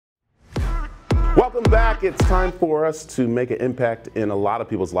Welcome back. It's time for us to make an impact in a lot of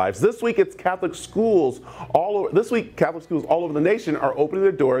people's lives. This week, it's Catholic schools all over. This week, Catholic schools all over the nation are opening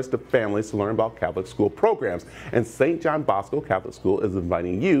their doors to families to learn about Catholic school programs. And St. John Bosco Catholic School is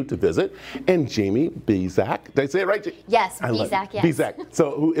inviting you to visit. And Jamie Bizak, did I say it right? Yes, Bizak, yes. Bizak,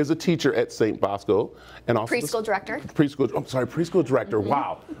 so who is a teacher at St. Bosco and also preschool director. Preschool director. Mm-hmm.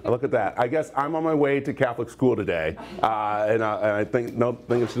 Wow, look at that. I guess I'm on my way to Catholic school today, and I think she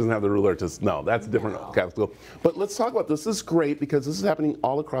doesn't have the ruler to no. That's a different Catholic school. But let's talk about this. This is great because this is happening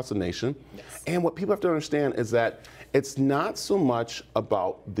all across the nation. Yes. And what people have to understand is that it's not so much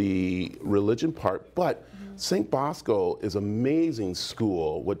about the religion part, but St. Bosco is an amazing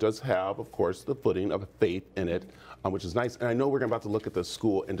school, what does have, of course, the footing of faith in it, which is nice. And I know we're about to look at this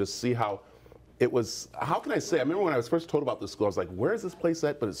school and just see how it was, how can I say, I remember when I was first told about this school, I was like, where is this place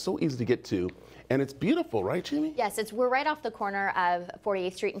at? But it's so easy to get to. And it's beautiful, right, Jamie? Yes, we're right off the corner of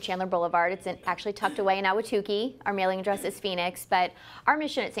 48th Street and Chandler Boulevard. It's actually tucked away in Ahwatukee. Our mailing address is Phoenix, but our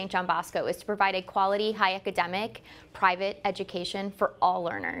mission at St. John Bosco is to provide a quality, high academic, private education for all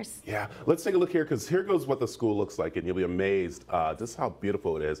learners. Yeah, let's take a look here, because here goes what the school looks like, and you'll be amazed just how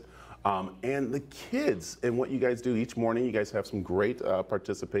beautiful it is. And the kids and what you guys do each morning, you guys have some great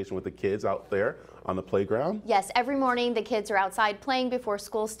participation with the kids out there on the playground. Yes, every morning the kids are outside playing before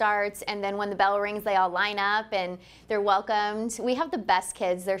school starts, and then when the bell rings they all line up and they're welcomed. We have the best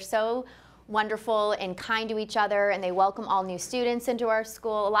kids. They're so wonderful and kind to each other, and they welcome all new students into our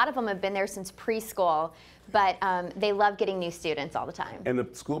school. A lot of them have been there since preschool, but they love getting new students all the time. And the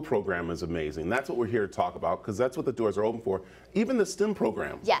school program is amazing. That's what we're here to talk about, because that's what the doors are open for. Even the STEM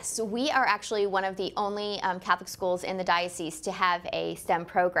program. Yes, we are actually one of the only Catholic schools in the diocese to have a STEM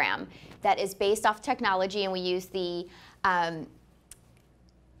program that is based off technology, and we use the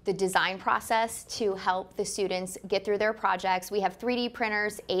design process to help the students get through their projects. We have 3D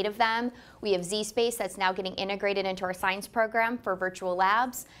printers, 8 of them. We have Z-Space that's now getting integrated into our science program for virtual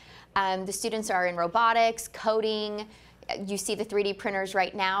labs. The students are in robotics, coding. You see the 3D printers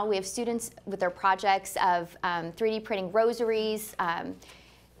right now. We have students with their projects of 3D printing rosaries.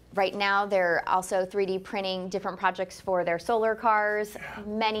 Right now, they're also 3D printing different projects for their solar cars.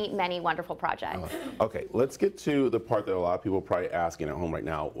 Many, many wonderful projects. Okay, let's get to the part that a lot of people are probably asking at home right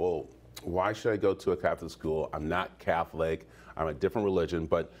now. Well, why should I go to a Catholic school? I'm not Catholic. I'm a different religion,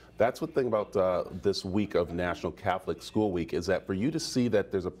 but that's the thing about this week of National Catholic School Week is that for you to see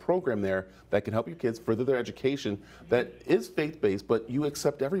that there's a program there that can help your kids further their education that is faith-based, but you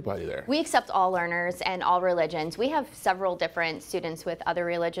accept everybody there. We accept all learners and all religions. We have several different students with other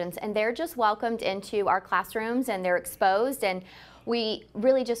religions, and they're just welcomed into our classrooms and they're exposed, and we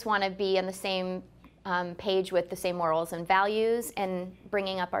really just want to be on the same page with the same morals and values and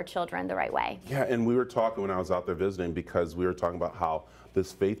bringing up our children the right way. Yeah, and we were talking when I was out there visiting, because we were talking about how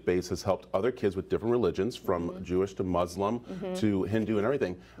this faith base has helped other kids with different religions, from Jewish to Muslim to Hindu and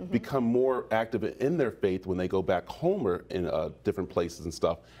everything, become more active in their faith when they go back home or in different places and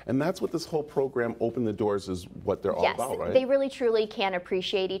stuff. And that's what this whole program, Open the Doors, is what they're all about, right? They really truly can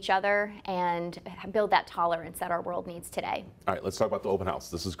appreciate each other and build that tolerance that our world needs today. All right, let's talk about the open house.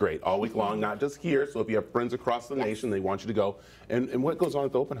 This is great. All week long, not just here. So if you have friends across the nation, they want you to go. And what goes on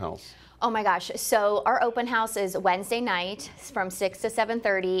at the open house? Oh my gosh, so our open house is Wednesday night from 6 to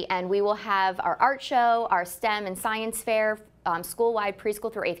 7:30, and we will have our art show, our STEM and science fair, school-wide,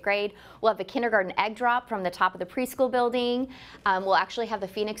 preschool through 8th grade. We'll have the kindergarten egg drop from the top of the preschool building. We'll actually have the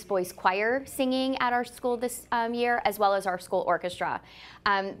Phoenix Boys Choir singing at our school this year, as well as our school orchestra.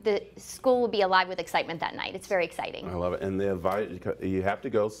 The school will be alive with excitement that night. It's very exciting. I love it. And you have to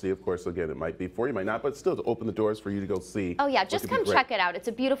go see, of course, again, it might be for you, might not, but still to open the doors for you to go see. Oh yeah, just come check it out. It's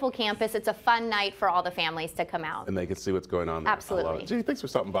a beautiful campus. It's a fun night for all the families to come out. And they can see what's going on there. Absolutely. I love it. Gee, thanks for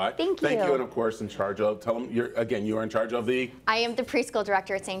stopping by. Thank you. Thank you, and of course, in charge of, tell them, you are in charge of the... I am the preschool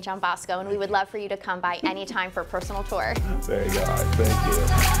director at St. John Bosco, and we would love for you to come by anytime for a personal tour. There you go. All right,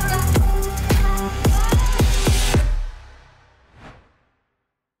 thank you.